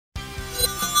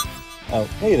Oh,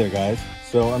 hey there guys.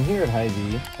 So I'm here at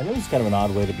Hy-Vee. I know this is kind of an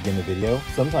odd way to begin the video.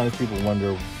 Sometimes people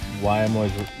wonder why I'm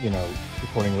always,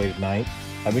 recording late at night.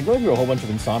 I've been going through a whole bunch of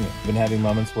insomnia. I've been having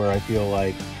moments where I feel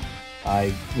like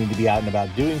I need to be out and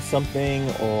about doing something,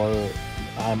 or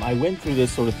I went through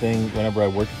this sort of thing whenever I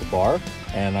worked at the bar,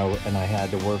 and I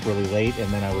had to work really late, and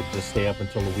then I would just stay up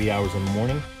until the wee hours in the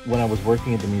morning. When I was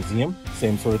working at the museum,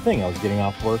 same sort of thing. I was getting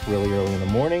off work really early in the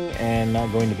morning and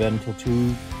not going to bed until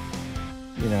 2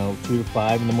 to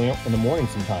 5 in the morning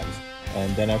sometimes.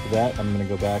 And then after that, I'm going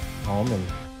to go back home and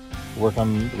work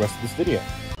on the rest of this video.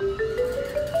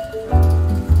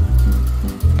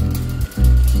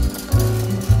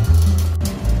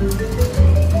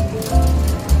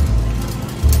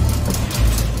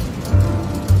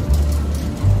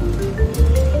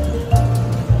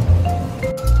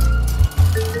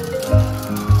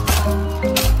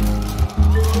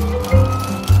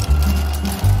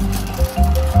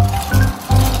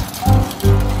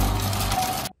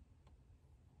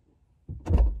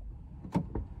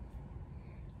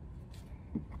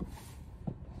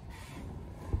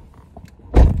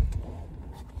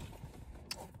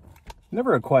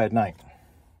 Never a quiet night.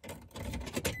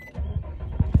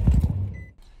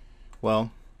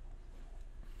 Well,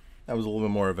 that was a little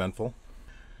bit more eventful.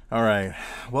 All right,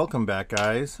 welcome back,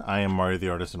 guys. I am Mario the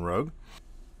Artisan Rogue.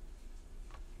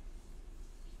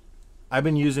 I've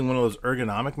been using one of those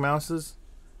ergonomic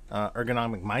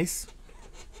mice,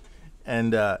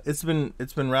 and it's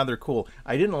been rather cool.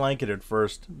 I didn't like it at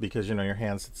first because your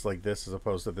hand sits like this as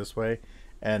opposed to this way.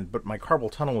 But my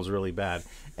carpal tunnel was really bad,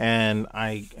 and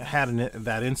I had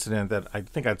that incident that I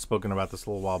think I'd spoken about this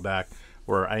a little while back,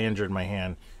 where I injured my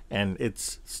hand, and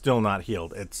it's still not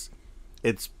healed. It's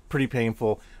pretty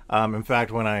painful. In fact,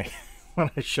 when I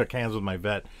shook hands with my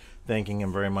vet, thanking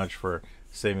him very much for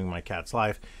saving my cat's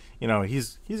life,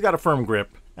 he's got a firm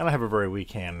grip, and I have a very weak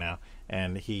hand now,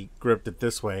 and he gripped it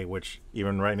this way, which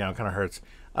even right now kind of hurts.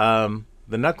 The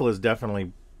knuckle is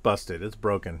definitely busted. It's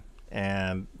broken.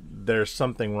 And there's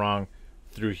something wrong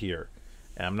through here,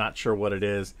 and I'm not sure what it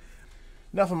is.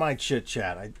 Enough of my chit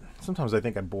chat. Sometimes I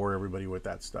think I bore everybody with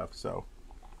that stuff. So,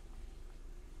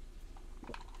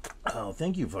 oh,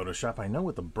 thank you, Photoshop. I know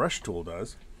what the brush tool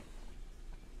does.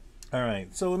 All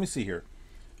right, so let me see here.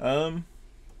 What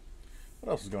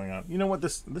else is going on? You know what?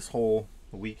 This whole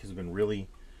week has been really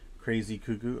crazy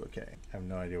cuckoo. Okay, I have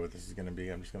no idea what this is going to be.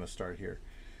 I'm just going to start here.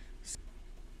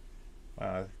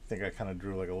 I think I kind of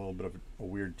drew like a little bit of a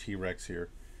weird T-Rex here.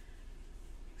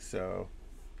 So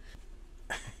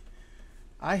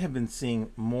I have been seeing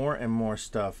more and more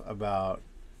stuff about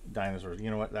dinosaurs.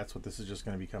 You know what? That's what this is just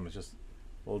going to become. It's just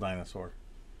a little dinosaur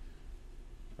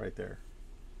right there.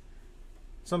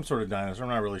 Some sort of dinosaur. I'm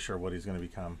not really sure what he's going to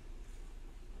become.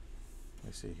 Let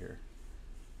me see here.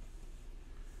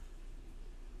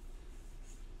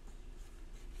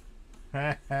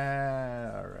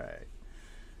 All right.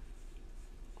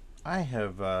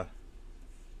 I've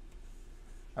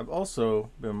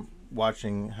also been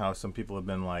watching how some people have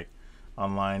been like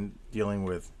online dealing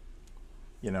with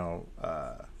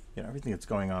everything that's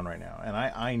going on right now, and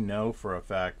I know for a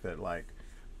fact that like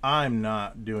I'm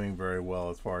not doing very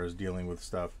well as far as dealing with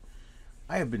stuff.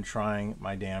 I have been trying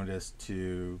my damnedest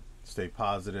to stay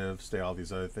positive, stay all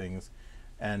these other things,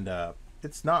 and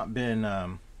it's not been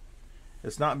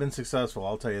successful.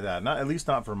 I'll tell you that. Not, at least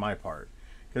not for my part.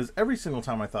 Because every single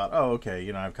time I thought, oh, okay,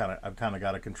 I've kind of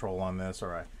got a control on this,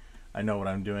 or I know what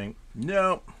I'm doing.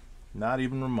 Nope, not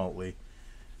even remotely.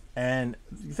 And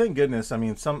thank goodness. I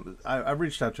mean, I've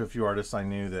reached out to a few artists I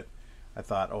knew that I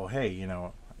thought, oh, hey,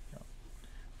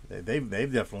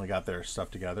 they've definitely got their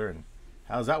stuff together. And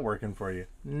how's that working for you?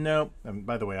 Nope. And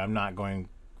by the way,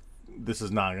 this is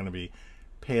not going to be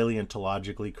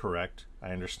paleontologically correct. I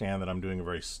understand that I'm doing a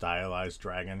very stylized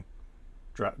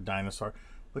dinosaur.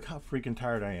 Look how freaking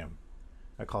tired I am.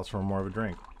 That calls for more of a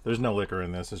drink. There's no liquor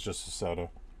in this. It's just a soda.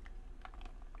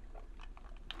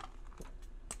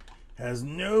 Has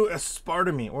no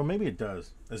aspartame. Or maybe it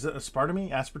does. Is it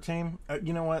aspartame? Aspartame?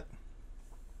 You know what?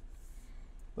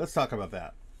 Let's talk about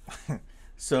that.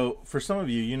 So, for some of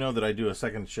you, you know that I do a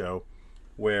second show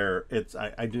where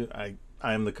I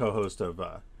am the co-host of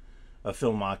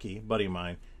Phil Maki, buddy of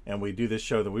mine. And we do this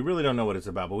show that we really don't know what it's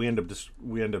about, but we end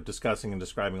up discussing and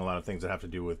describing a lot of things that have to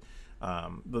do with.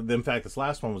 In fact, this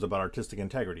last one was about artistic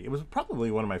integrity. It was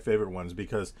probably one of my favorite ones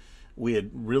because we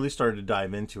had really started to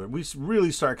dive into it. We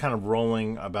really start kind of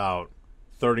rolling about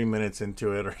 30 minutes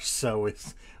into it or so.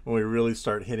 It's when we really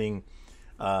start hitting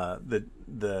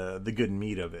the good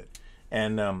meat of it.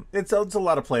 And it's a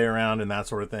lot of play around and that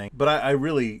sort of thing. But I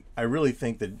really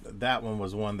think that one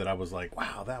was one that I was like,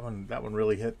 wow, that one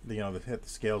really hit hit the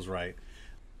scales right.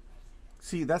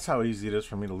 See, that's how easy it is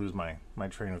for me to lose my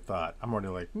train of thought. I'm already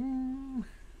like,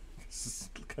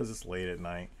 because it's late at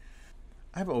night.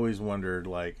 I've always wondered,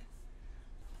 like,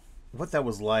 what that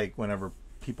was like whenever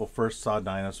people first saw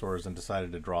dinosaurs and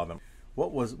decided to draw them.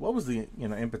 What was the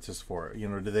impetus for it?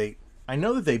 Do they? I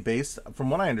know that they based, from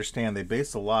what I understand, they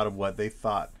based a lot of what they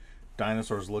thought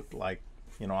dinosaurs looked like,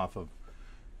 off of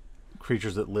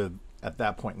creatures that lived at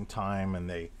that point in time, and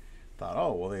they thought,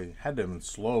 oh well, they had to be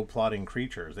slow plodding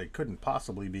creatures. They couldn't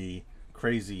possibly be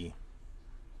crazy,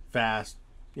 fast,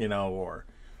 or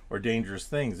dangerous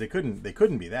things. They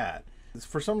couldn't be that.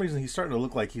 For some reason, he's starting to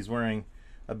look like he's wearing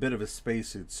a bit of a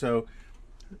spacesuit. So,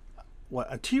 what,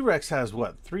 a T-Rex has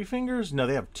what, 3 fingers? No,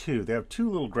 they have 2. They have 2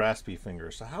 little graspy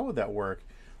fingers. So how would that work?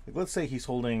 Like, let's say he's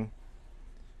holding.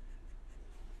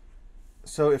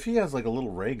 So if he has like a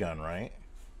little ray gun, right?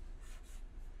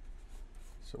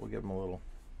 So we'll give him a little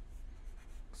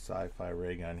sci-fi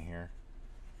ray gun here.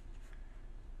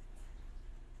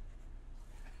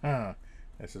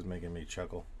 This is making me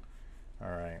chuckle. All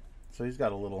right. So he's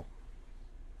got a little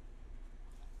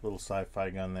sci-fi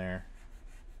gun there.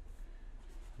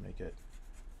 Make it.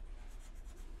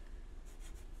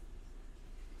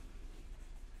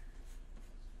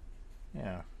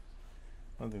 Yeah. I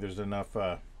don't think there's enough.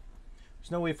 There's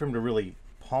no way for him to really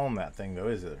palm that thing, though,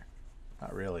 is there?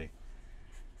 Not really.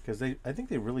 Because I think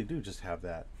they really do just have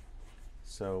that.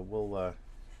 So we'll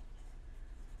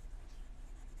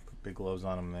put big gloves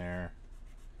on him there.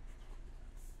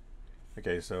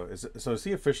 Okay, so is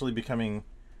he officially becoming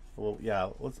a little? Yeah,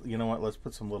 let's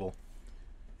put some little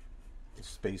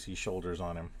spacey shoulders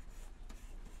on him.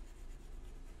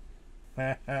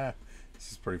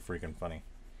 This is pretty freaking funny.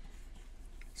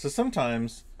 So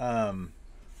sometimes, going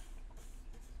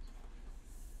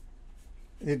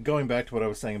back to what I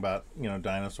was saying about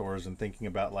dinosaurs and thinking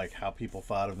about like how people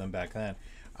thought of them back then,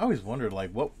 I always wondered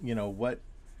like what.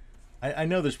 I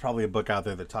know there's probably a book out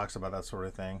there that talks about that sort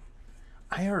of thing.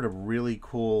 I heard a really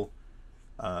cool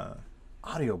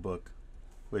audiobook,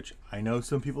 which I know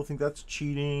some people think that's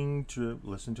cheating to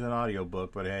listen to an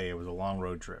audiobook, but hey, it was a long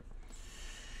road trip.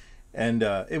 And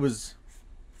it was,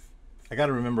 I got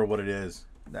to remember what it is.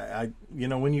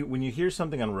 When you hear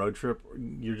something on a road trip,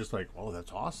 you're just like, oh,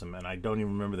 that's awesome, and I don't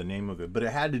even remember the name of it. But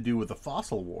it had to do with the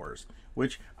fossil wars,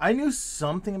 which I knew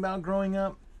something about growing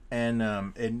up, and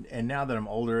now that I'm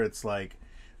older, it's like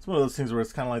it's one of those things where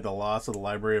it's kind of like the loss of the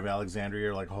Library of Alexandria.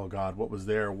 You're like, oh God, what was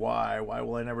there? Why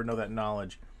will I never know that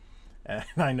knowledge? And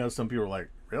I know some people are like,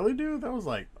 really, dude? That was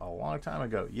like a long time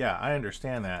ago. Yeah, I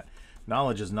understand that.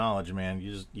 Knowledge is knowledge, man.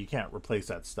 You can't replace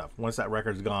that stuff. Once that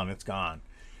record's gone, it's gone.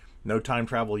 No time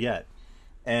travel yet.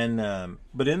 And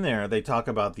but in there, they talk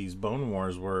about these bone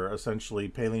wars where essentially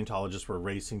paleontologists were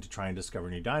racing to try and discover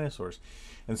new dinosaurs.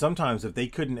 And sometimes if they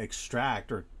couldn't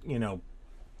extract or,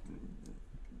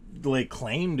 lay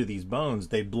claim to these bones,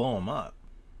 they'd blow them up.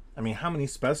 I mean, how many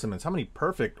specimens, how many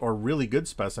perfect or really good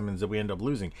specimens did we end up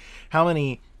losing? How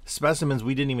many specimens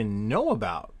we didn't even know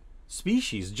about,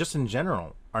 species just in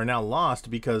general, are now lost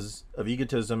because of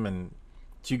egotism and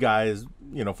 2 guys,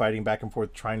 fighting back and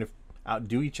forth trying to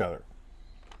outdo each other.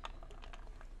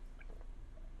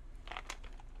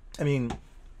 I mean,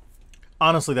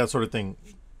 honestly, that sort of thing,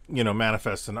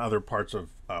 manifests in other parts of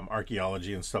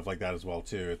archaeology and stuff like that as well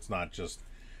too. It's not just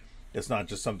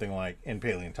something like in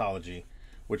paleontology,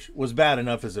 which was bad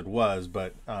enough as it was,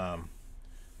 but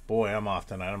boy, I'm off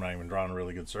tonight. I'm not even drawing a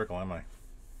really good circle, am I?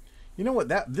 You know what?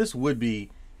 This would be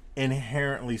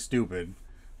inherently stupid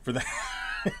for that.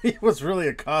 He was really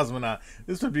a cosmonaut.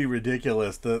 This would be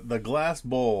ridiculous. The glass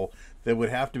bowl that would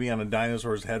have to be on a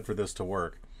dinosaur's head for this to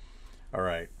work. All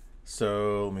right.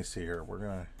 So let me see here.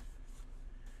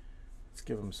 Let's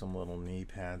give him some little knee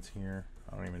pads here.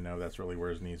 I don't even know if that's really where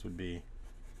his knees would be.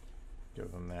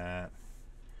 Give him that.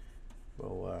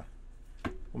 We'll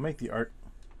make the art.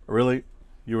 Really?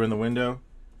 You were in the window?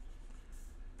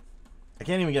 I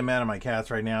can't even get mad at my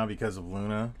cats right now because of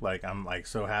Luna. Like, I'm like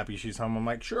so happy she's home. I'm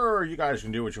like, sure, you guys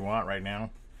can do what you want right now.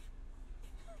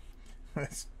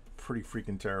 That's pretty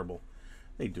freaking terrible.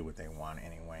 They do what they want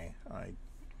anyway.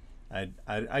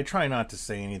 I try not to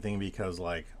say anything because,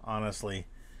 like, honestly,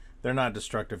 they're not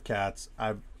destructive cats.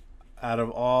 Out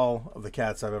of all of the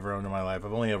cats I've ever owned in my life,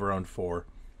 I've only ever owned 4.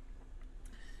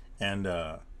 And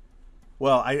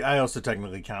well, I also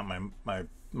technically count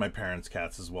my parents'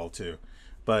 cats as well too.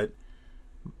 But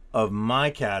of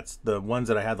my cats, the ones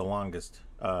that I had the longest,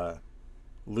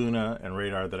 Luna and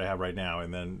Radar that I have right now,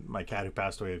 and then my cat who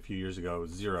passed away a few years ago,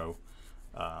 Zero.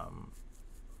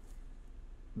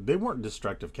 They weren't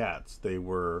destructive cats. They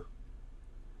were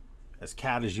as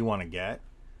cat as you want to get.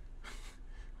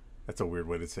 That's a weird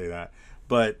way to say that.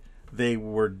 But they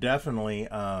were definitely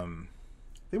the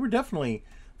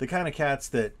kind of cats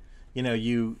that,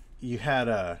 you had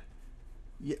a.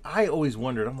 I always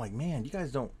wondered. I'm like, man, you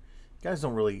guys don't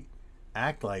really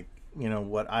act like,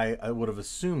 what I would have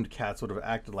assumed cats would have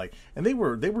acted like, and they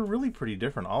were really pretty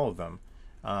different, all of them.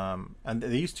 And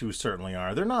these two certainly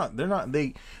are.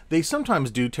 They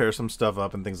sometimes do tear some stuff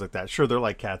up and things like that. Sure, they're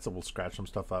like cats that will scratch some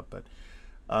stuff up, but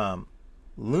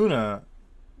Luna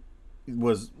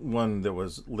was one that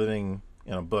was living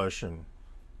in a bush, and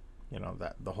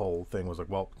that the whole thing was like,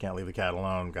 well, can't leave the cat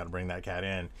alone, got to bring that cat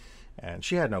in, and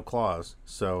she had no claws,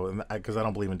 so because I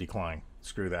don't believe in declawing,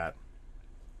 screw that.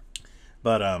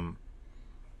 But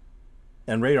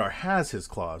and Radar has his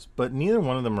claws, but neither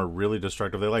one of them are really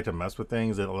destructive. They like to mess with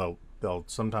things. They'll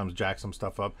sometimes jack some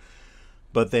stuff up,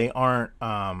 but they aren't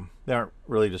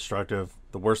really destructive.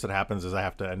 The worst that happens is I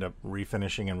have to end up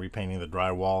refinishing and repainting the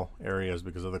drywall areas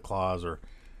because of the claws, or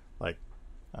like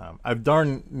I've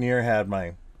darn near had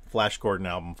my Flash Gordon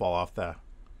album fall off the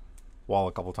wall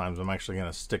a couple times. I'm actually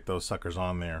going to stick those suckers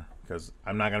on there because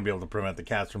I'm not going to be able to prevent the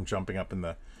cats from jumping up in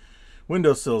the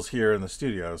windowsills here in the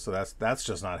studio, so that's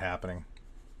just not happening.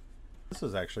 This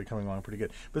is actually coming along pretty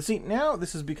good. But see, now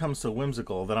this has become so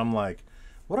whimsical that I'm like,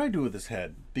 what do I do with this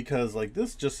head? Because like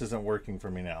this just isn't working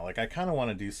for me now. Like I kind of want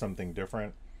to do something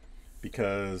different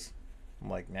because I'm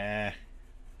like, nah,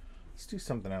 let's do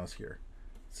something else here.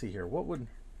 Let's see here. What would...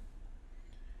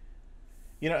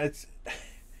 it's...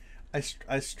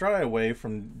 I stray away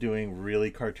from doing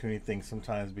really cartoony things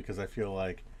sometimes because I feel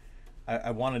like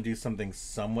I want to do something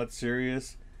somewhat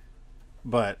serious,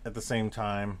 but at the same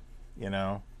time,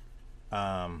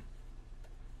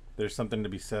 there's something to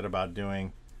be said about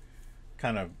doing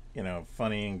kind of,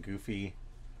 funny and goofy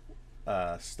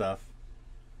stuff.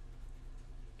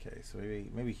 Okay, so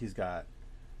maybe he's got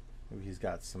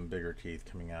some bigger teeth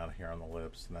coming out here on the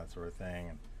lips and that sort of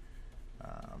thing.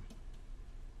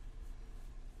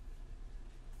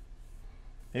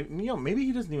 And maybe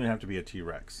he doesn't even have to be a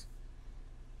T-Rex.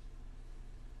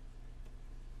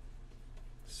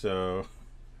 So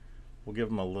we'll give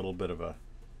him a little bit of a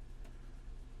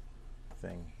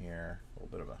thing here, a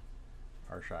little bit of a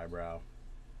harsh eyebrow,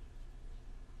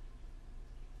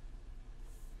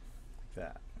 like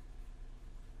that.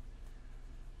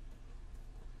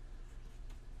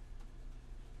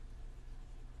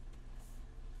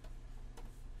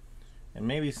 And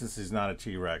maybe since he's not a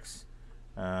T-Rex,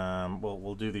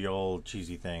 we'll do the old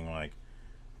cheesy thing, like,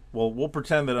 we'll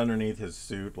pretend that underneath his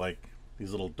suit, like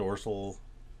these little dorsal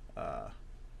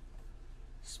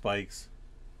spikes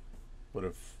would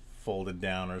have folded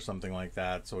down or something like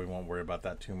that, so we won't worry about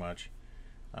that too much.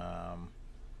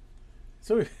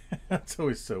 So it's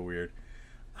always so weird.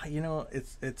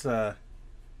 The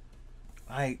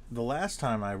last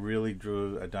time I really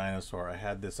drew a dinosaur, I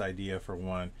had this idea for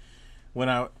one.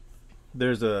 I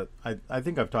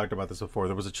think I've talked about this before.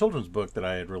 There was a children's book that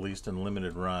I had released in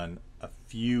limited run. A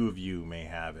few of you may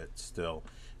have it still,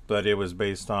 but it was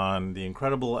based on the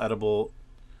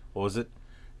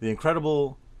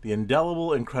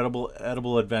indelible, incredible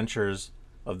edible adventures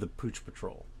of the Pooch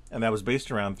Patrol, and that was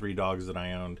based around 3 dogs that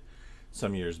I owned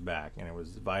some years back, and it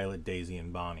was Violet, Daisy,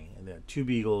 and Bonnie, and they had 2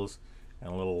 beagles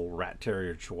and a little rat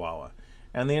terrier chihuahua,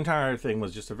 and the entire thing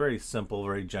was just a very simple,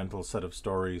 very gentle set of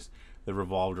stories that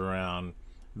revolved around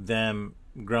them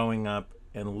growing up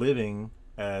and living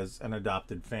as an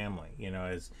adopted family.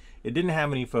 As it didn't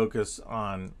have any focus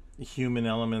on human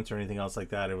elements or anything else like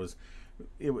that. It was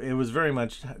very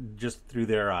much just through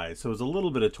their eyes. So it was a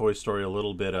little bit of Toy Story, a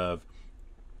little bit of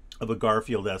a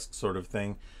Garfield-esque sort of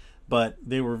thing, but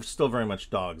they were still very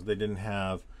much dogs. They didn't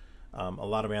have a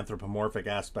lot of anthropomorphic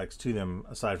aspects to them,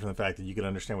 aside from the fact that you could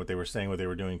understand what they were saying, what they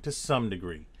were doing to some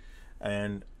degree.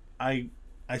 And I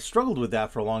struggled with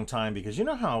that for a long time because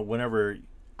how whenever,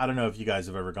 I don't know if you guys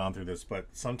have ever gone through this, but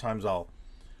sometimes I'll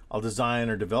design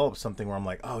or develop something where I'm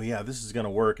like, oh yeah, this is going to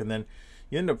work, and then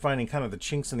you end up finding kind of the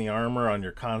chinks in the armor on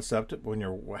your concept. When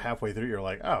you're halfway through, you're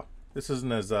like, oh, this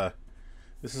isn't as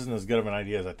good of an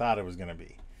idea as I thought it was going to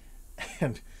be.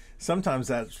 And sometimes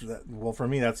for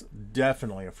me, that's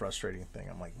definitely a frustrating thing.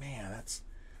 I'm like, man, that's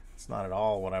not at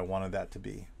all what I wanted that to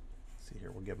be. Let's see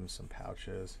here, we'll give him some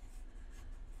pouches.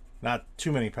 Not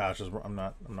too many pouches. I'm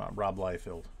not Rob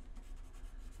Liefeld.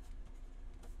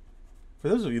 For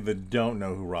those of you that don't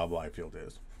know who Rob Liefeld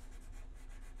is,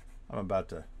 I'm about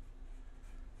to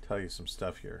tell you some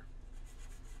stuff here.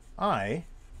 I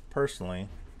personally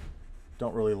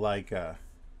don't really like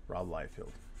Rob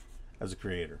Liefeld as a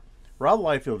creator. Rob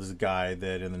Liefeld is a guy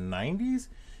that in the 90s,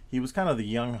 he was kind of the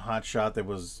young hotshot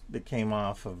that came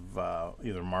off of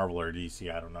either Marvel or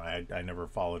DC. I don't know. I never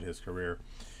followed his career.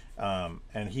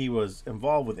 And he was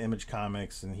involved with Image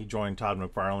Comics, and he joined Todd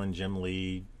McFarlane, Jim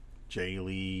Lee, Jay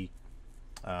Lee,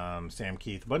 Sam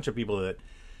Keith, a bunch of people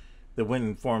that went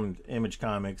and formed Image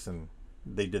Comics, and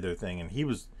they did their thing. And he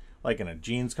was like in a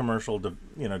jeans commercial,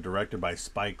 directed by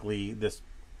Spike Lee, this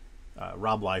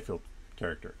Rob Liefeld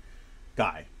character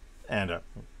guy, and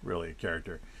really a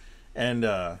character, and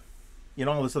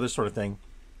all this other sort of thing,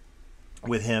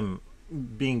 with him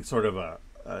being sort of a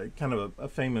kind of a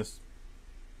famous,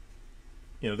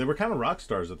 they were kind of rock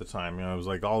stars at the time. It was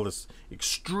like all this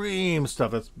extreme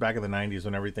stuff. That's back in the 90s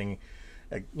when everything,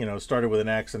 started with an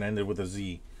X and ended with a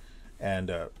Z. And,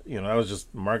 that was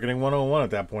just marketing 101 at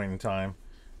that point in time.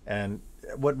 And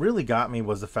what really got me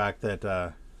was the fact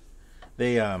that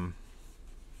they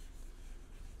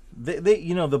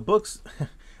the books,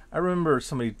 I remember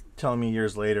somebody telling me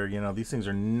years later, these things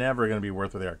are never going to be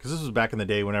worth what they are. Because this was back in the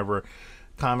day whenever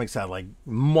comics had like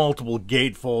multiple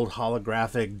gatefold,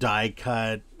 holographic, die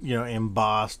cut,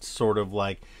 embossed sort of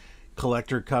like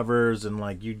collector covers, and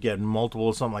like you'd get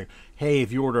multiple, something like, hey,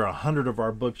 if you order 100 of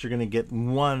our books, you're going to get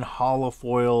one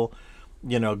holofoil,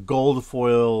 gold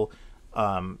foil,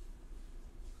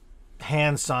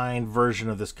 hand-signed version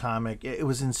of this comic. It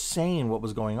was insane what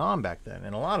was going on back then.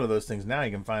 And a lot of those things now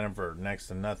you can find them for next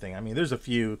to nothing. I mean, there's a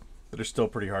few that are still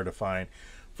pretty hard to find.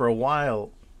 For a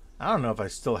while, I don't know if I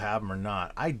still have them or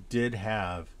not, I did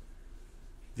have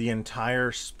the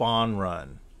entire Spawn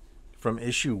run from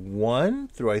issue 1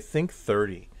 through I think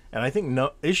 30. And I think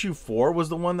issue 4 was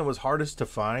the one that was hardest to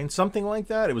find, something like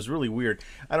that. It was really weird.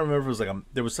 I don't remember if it was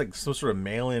there was like some sort of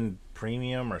mail-in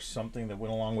premium or something that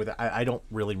went along with it. I don't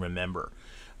really remember.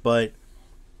 But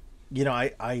I'm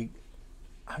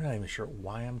not even sure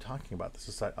why I'm talking about this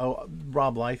aside. Oh,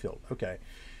 Rob Liefeld. Okay.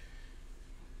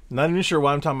 Not even sure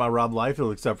why I'm talking about Rob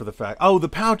Liefeld, except for the fact, the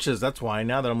pouches. That's why.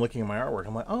 Now that I'm looking at my artwork,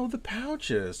 I'm like, the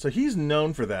pouches. So he's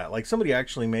known for that. Like, somebody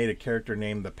actually made a character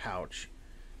named the Pouch,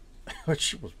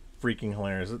 which was freaking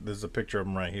hilarious. There's a picture of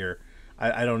him right here.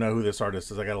 I don't know who this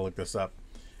artist is. I got to look this up.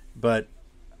 But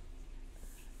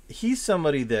he's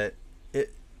somebody that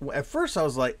at first I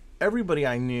was like, everybody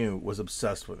I knew was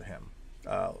obsessed with him,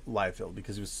 Liefeld,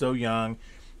 because he was so young.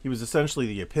 He was essentially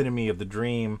the epitome of the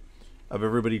dream of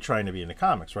everybody trying to be into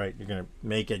comics, right? You're going to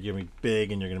make it, you're going to be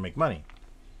big, and you're going to make money.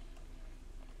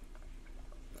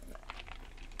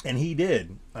 And he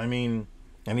did. I mean,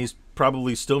 and he's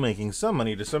probably still making some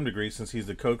money to some degree, since he's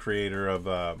the co-creator of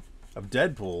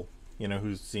Deadpool,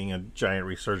 who's seeing a giant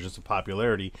resurgence of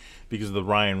popularity because of the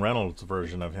Ryan Reynolds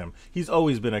version of him. He's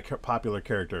always been a popular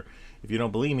character. If you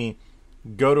don't believe me,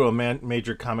 go to a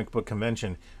major comic book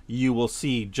convention. You will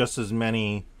see just as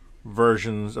many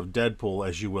versions of Deadpool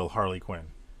as you will Harley Quinn.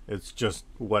 It's just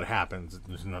what happens.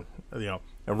 There's no,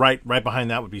 and right behind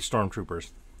that would be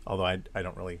Stormtroopers. Although I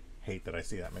don't really hate that I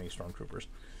see that many Stormtroopers.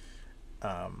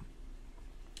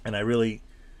 And I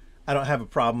don't have a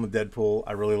problem with Deadpool.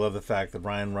 I really love the fact that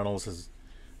Ryan Reynolds has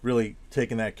really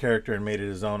taken that character and made it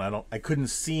his own. I couldn't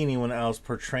see anyone else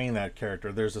portraying that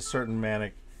character. There's a certain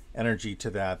manic energy to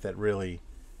that really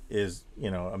is,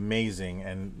 amazing,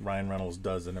 and Ryan Reynolds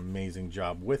does an amazing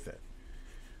job with it.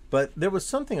 But there was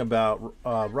something about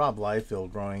Rob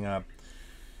Liefeld growing up.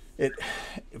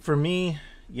 For me,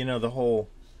 the whole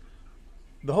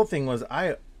thing was,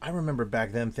 I remember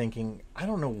back then thinking, I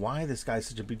don't know why this guy's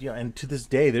such a big deal. And to this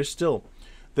day, there's still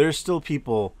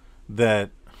people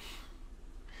that,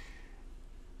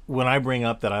 when I bring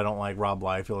up that I don't like Rob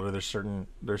Liefeld, or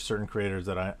there's certain creators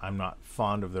that I'm not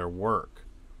fond of their work.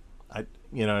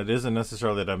 It isn't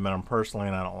necessarily that I've met them personally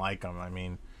and I don't like them. I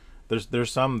mean,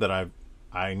 there's some that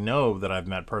I know that I've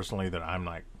met personally that I'm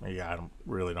like, yeah, I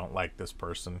really don't like this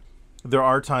person. There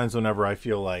are times whenever I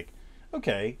feel like,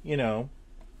 okay, I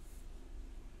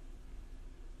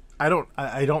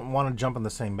don't want to jump on the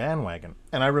same bandwagon.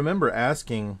 And I remember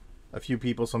asking a few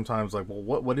people sometimes, like,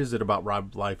 well, what is it about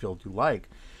Rob Liefeld you like?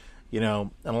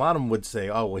 And a lot of them would say,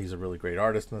 oh, well, he's a really great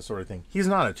artist and that sort of thing. He's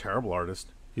not a terrible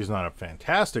artist. He's not a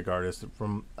fantastic artist.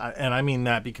 And I mean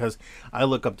that because I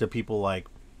look up to people like,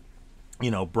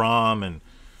 Brahm and,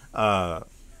 like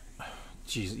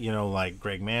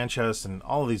Greg Manchess and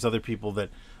all of these other people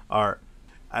that are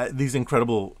these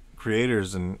incredible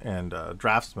creators and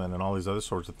draftsmen and all these other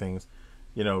sorts of things,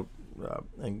 and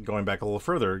going back a little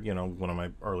further, one of my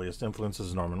earliest influences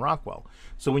is Norman Rockwell.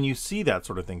 So when you see that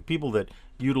sort of thing, people that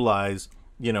utilize,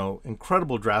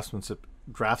 incredible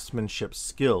draftsmanship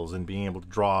skills and being able to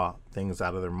draw things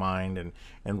out of their mind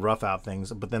and rough out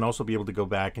things, but then also be able to go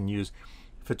back and use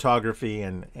photography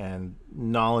and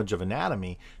knowledge of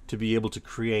anatomy to be able to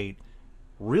create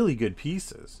really good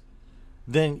pieces,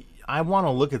 then I want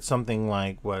to look at something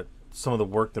like what some of the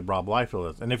work that Rob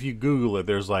Liefeld does. And if you Google it,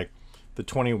 there's like the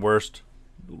 20 worst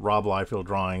Rob Liefeld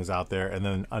drawings out there, and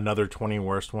then another 20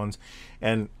 worst ones.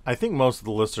 And I think most of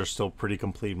the lists are still pretty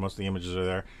complete. Most of the images are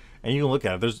there, and you can look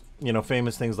at it. There's, you know,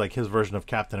 famous things like his version of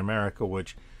Captain America,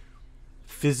 which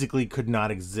physically could not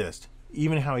exist.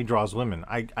 Even how he draws women,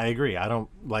 I agree. I don't,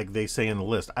 like they say in the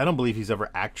list, I don't believe he's ever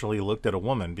actually looked at a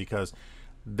woman, because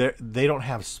they don't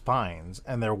have spines,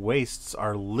 and their waists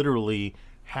are literally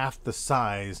half the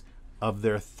size of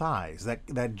their thighs.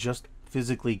 That just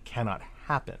physically cannot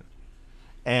happen.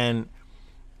 And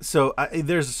so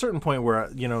there's a certain point where,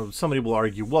 you know, somebody will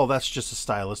argue, well, that's just a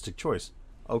stylistic choice.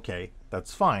 Okay,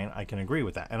 that's fine. I can agree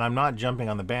with that. And I'm not jumping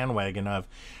on the bandwagon of,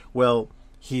 well,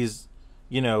 he's,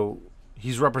 you know,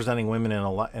 he's representing women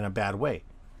in a bad way.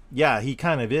 Yeah, he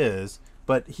kind of is,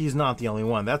 but he's not the only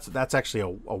one. That's actually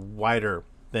a wider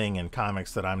thing in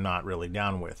comics that I'm not really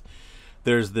down with.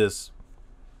 There's this,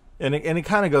 and it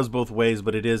kind of goes both ways,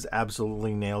 but it is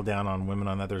absolutely nailed down on women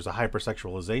on that. There's a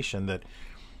hypersexualization that,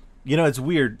 you know, it's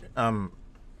weird. I'm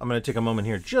going to take a moment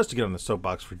here just to get on the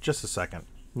soapbox for just a second.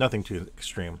 Nothing too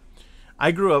extreme.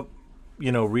 I grew up,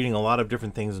 you know, reading a lot of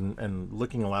different things and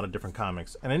looking at a lot of different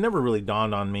comics, and it never really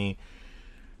dawned on me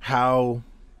how,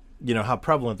 you know, how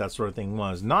prevalent that sort of thing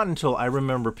was. Not until I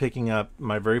remember picking up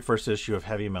my very first issue of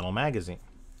Heavy Metal magazine,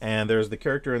 and there's the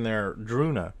character in there,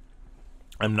 Druna.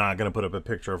 I'm not going to put up a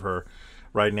picture of her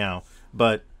right now,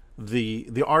 but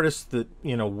the artists that,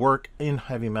 you know, work in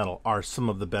heavy metal are some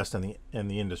of the best in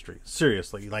the industry.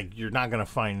 Seriously, like, you're not going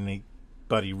to find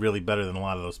anybody really better than a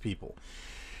lot of those people.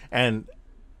 And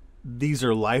these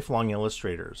are lifelong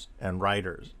illustrators and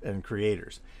writers and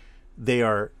creators. They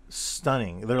are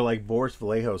stunning. They're like Boris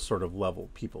Vallejo sort of level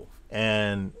people.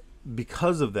 And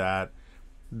because of that,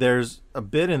 there's a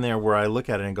bit in there where I look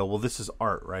at it and go, well, this is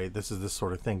art, right? This is this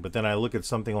sort of thing. But then I look at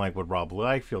something like what Rob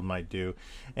Liefeld might do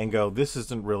and go, this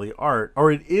isn't really art.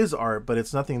 Or it is art, but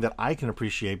it's nothing that I can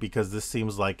appreciate, because this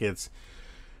seems like it's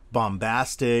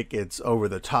bombastic, it's over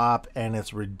the top, and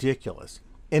it's ridiculous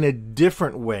in a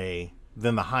different way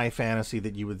than the high fantasy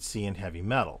that you would see in heavy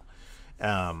metal.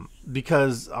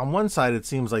 Because on one side, it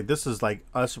seems like this is like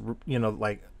us, you know,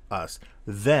 like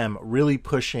them really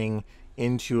pushing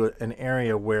into an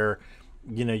area where,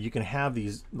 you know, you can have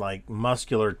these like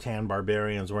muscular tan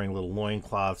barbarians wearing little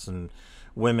loincloths and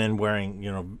women wearing,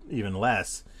 you know, even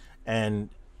less. And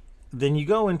then you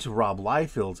go into Rob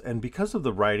Liefeld's, and because of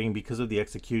the writing, because of the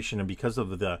execution, and because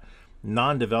of the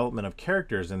non-development of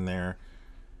characters in there,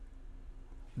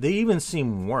 they even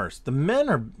seem worse. The men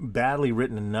are badly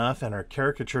written enough and are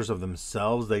caricatures of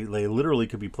themselves. They literally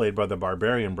could be played by the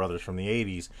Barbarian Brothers from the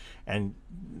 80s, and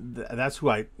that's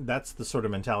the sort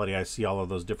of mentality I see all of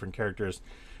those different characters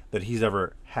that he's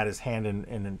ever had his hand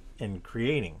in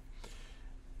creating.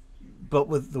 But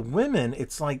with the women,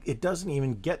 it's like it doesn't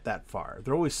even get that far.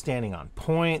 They're always standing on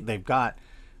point.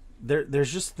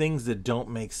 There's just things that don't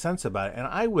make sense about it. And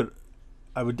I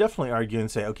would definitely argue and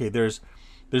say, okay, there's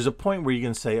a point where you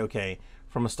can say, okay,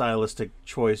 from a stylistic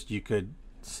choice, you could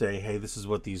say, hey, this is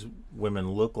what these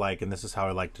women look like, and this is how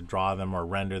I like to draw them or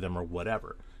render them or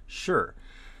whatever. Sure.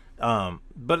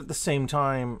 But at the same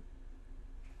time,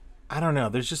 I don't know.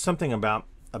 There's just something about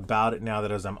it now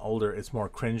that as I'm older, it's more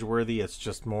cringeworthy. It's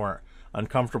just more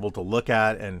uncomfortable to look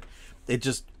at, and it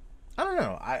just, I don't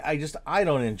know. I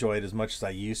don't enjoy it as much as I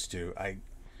used to.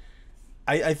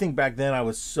 I think back then I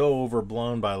was so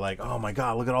overblown by like, oh my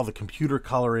God, look at all the computer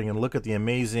coloring and look at the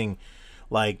amazing,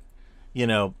 like, you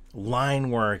know, line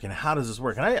work and how does this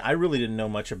work? And I really didn't know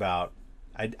much about,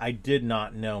 I did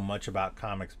not know much about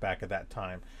comics back at that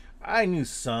time. I knew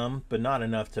some, but not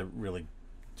enough to really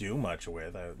do much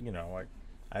with.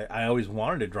 I always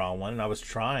wanted to draw one, and I was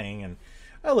trying, and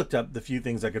I looked up the few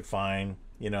things I could find,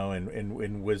 you know,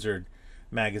 in Wizard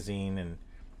magazine and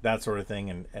that sort of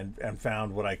thing, and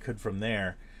found what I could from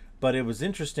there. But it was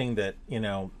interesting that, you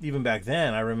know, even back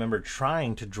then, I remember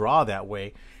trying to draw that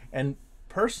way. And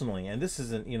personally, and this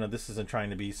isn't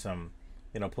trying to be some,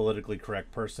 you know, politically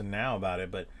correct person now about it,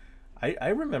 but I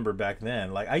remember back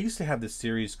then, like, I used to have this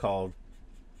series called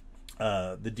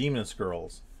The Demoness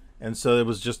Girls. And so it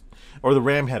was just, or the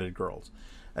Ram-Headed Girls.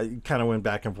 I kind of went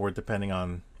back and forth depending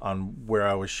on where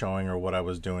I was showing or what I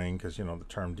was doing, because, you know, the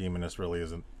term demoness really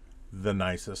isn't the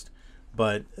nicest.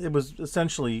 But it was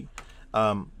essentially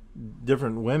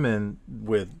different women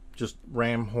with just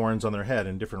ram horns on their head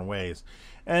in different ways.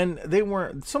 And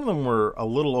some of them were a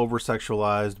little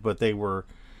over-sexualized, but they were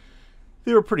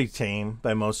pretty tame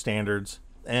by most standards.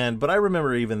 But I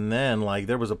remember even then, like,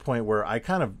 there was a point where I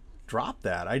kind of dropped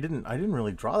that. I didn't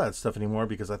really draw that stuff anymore,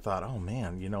 because I thought, oh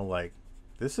man, you know, like,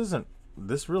 this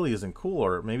really isn't cool,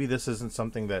 or maybe this isn't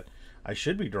something that I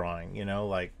should be drawing, you know,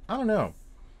 like, I don't know.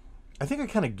 I think I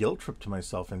kind of guilt tripped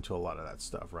myself into a lot of that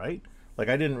stuff, right? Like,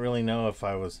 I didn't really know if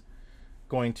I was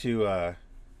going to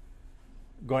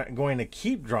going to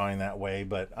keep drawing that way,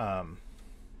 but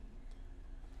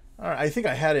I think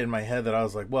I had it in my head that I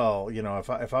was like, well, you know, if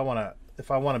I want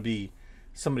to be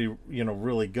somebody, you know,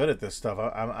 really good at this stuff,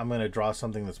 I'm going to draw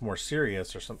something that's more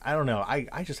serious or something. I don't know.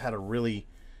 I just had a really,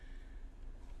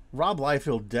 Rob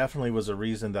Liefeld definitely was a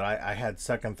reason that I had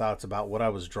second thoughts about what I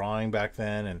was drawing back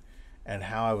then, and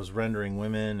how I was rendering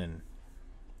women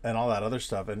and all that other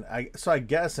stuff. And so I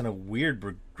guess in a weird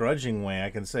begrudging way,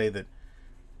 I can say that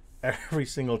every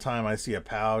single time I see a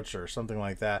pouch or something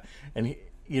like that, and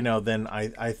you know, then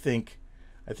I think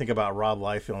about Rob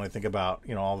Liefeld, and I think about,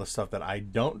 you know, all the stuff that I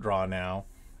don't draw now,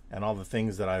 and all the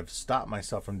things that I've stopped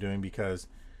myself from doing because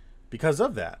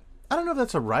of that. I don't know if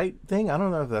that's a right thing. I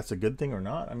don't know if that's a good thing or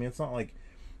not. I mean, it's not like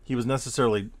he was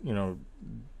necessarily, you know,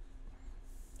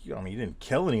 I mean, he didn't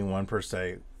kill anyone per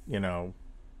se, you know.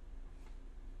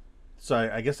 So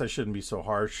I guess I shouldn't be so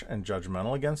harsh and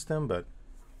judgmental against him, but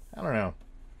I don't know.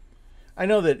 I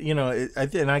know that, you know,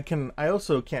 I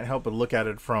also can't help but look at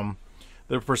it from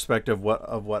the perspective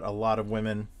of what a lot of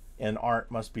women in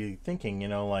art must be thinking, you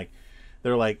know, like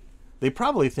they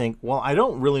probably think, well, I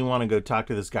don't really want to go talk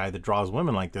to this guy that draws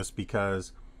women like this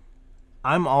because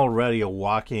I'm already a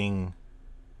walking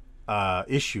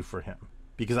issue for him,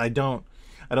 because I don't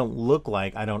look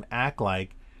like, I don't act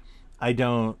like, I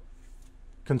don't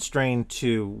constrained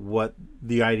to what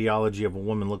the ideology of a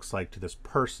woman looks like to this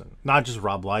person. Not just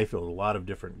Rob Liefeld, a lot of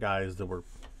different guys that were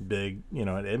big, you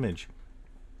know, at Image,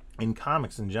 in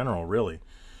comics in general, really.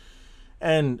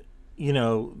 And, you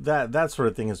know, that sort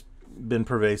of thing has been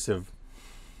pervasive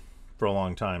for a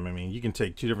long time. I mean, you can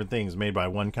take two different things made by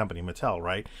one company, Mattel,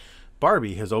 right?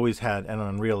 Barbie has always had an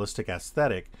unrealistic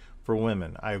aesthetic for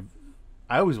women. I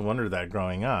always wondered that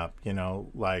growing up, you know,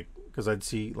 like, because I'd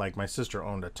see, like, my sister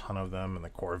owned a ton of them, and the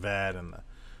Corvette, and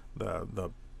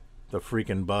the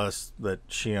freaking bus that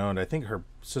she owned. I think her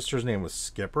sister's name was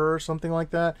Skipper or something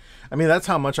like that. I mean, that's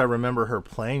how much I remember her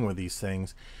playing with these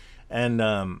things. And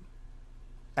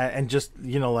just,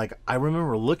 you know, like, I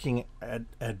remember looking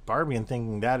at Barbie and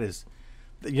thinking that is,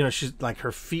 you know, she's like,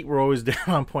 her feet were always down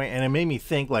on point, and it made me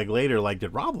think, like, later, like,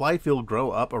 did Rob Liefeld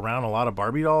grow up around a lot of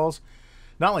Barbie dolls?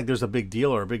 Not like there's a big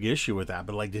deal or a big issue with that,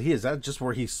 but like, is that just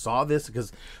where he saw this?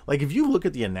 Because, like, if you look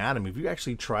at the anatomy, if you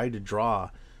actually try to draw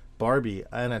Barbie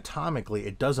anatomically,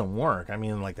 it doesn't work. I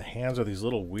mean, like, the hands are these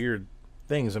little weird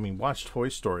things. I mean, watch Toy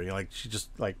Story. Like, she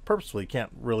just, like, purposefully can't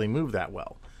really move that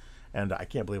well. And I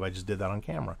can't believe I just did that on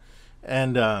camera.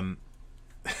 And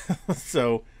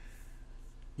so,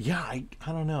 yeah, I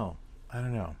don't know.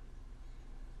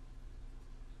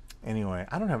 Anyway,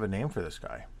 I don't have a name for this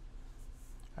guy.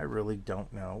 I really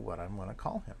don't know what I'm going to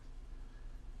call him.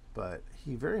 But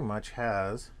he very much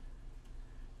has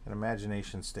an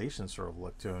Imagination Station sort of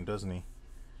look to him, doesn't he?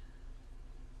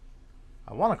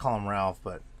 I want to call him Ralph,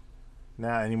 but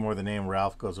now anymore the name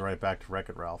Ralph goes right back to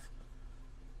Wreck-It Ralph.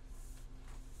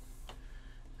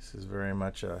 This is very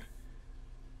much a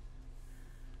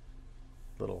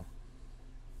little...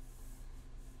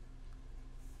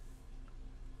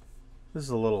 This is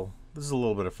a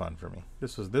little bit of fun for me.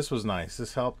 This was nice.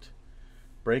 This helped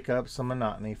break up some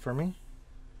monotony for me,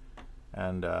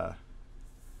 and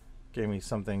gave me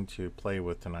something to play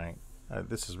with tonight.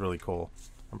 This is really cool.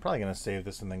 I'm probably going to save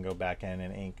this and then go back in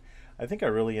and ink. I think I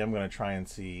really am going to try and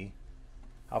see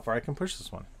how far I can push this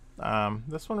one.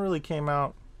 This one really came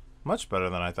out much better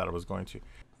than I thought it was going to.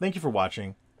 Thank you for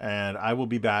watching, and I will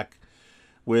be back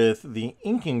with the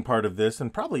inking part of this,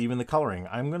 and probably even the coloring.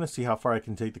 I'm going to see how far I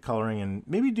can take the coloring and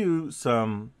maybe do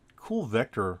some cool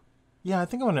vector. Yeah, I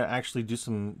think I'm going to actually do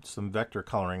some vector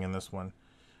coloring in this one,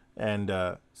 and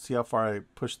see how far I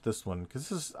push this one,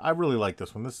 because I really like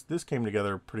this one. This came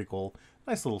together pretty cool.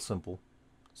 Nice little simple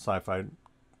sci-fi.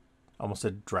 Almost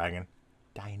said dragon.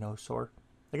 Dinosaur.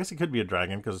 I guess it could be a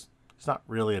dragon because it's not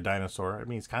really a dinosaur. I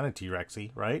mean, it's kind of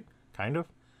T-Rexy, right? Kind of.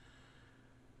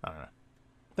 I don't know.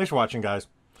 Thanks for watching, guys.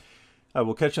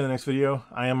 We'll catch you in the next video.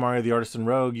 I am Mario the Artisan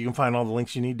Rogue. You can find all the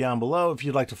links you need down below. If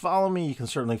you'd like to follow me, you can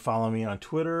certainly follow me on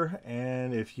Twitter.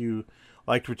 And if you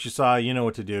liked what you saw, you know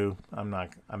what to do. I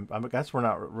guess we're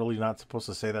not supposed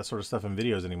to say that sort of stuff in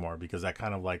videos anymore, because that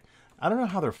kind of, like, I don't know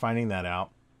how they're finding that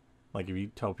out. Like, if you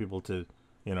tell people to,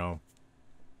 you know,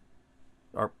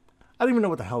 or I don't even know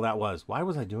what the hell that was. Why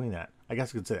was I doing that? I guess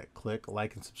I could say that. Click,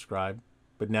 like, and subscribe.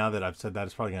 But now that I've said that,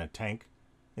 it's probably going to tank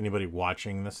anybody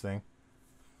watching this thing.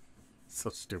 So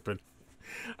stupid.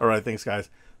 All right, thanks, guys.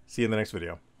 See you in the next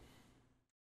video.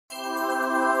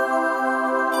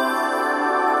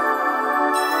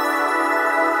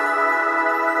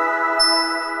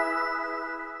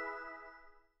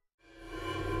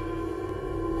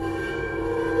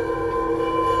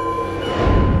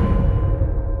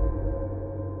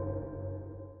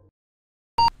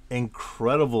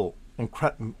 incredible,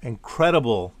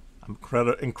 incredible.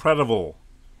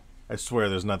 I swear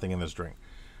there's nothing in this drink.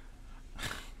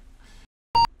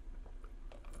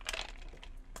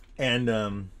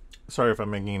 And sorry if I'm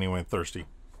making anyone thirsty,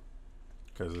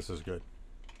 because this is good.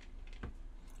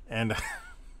 And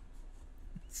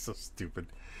it's so stupid.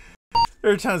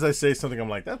 There are times I say something, I'm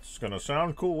like, that's gonna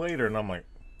sound cool later, and I'm like,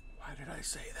 why did I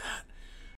say that?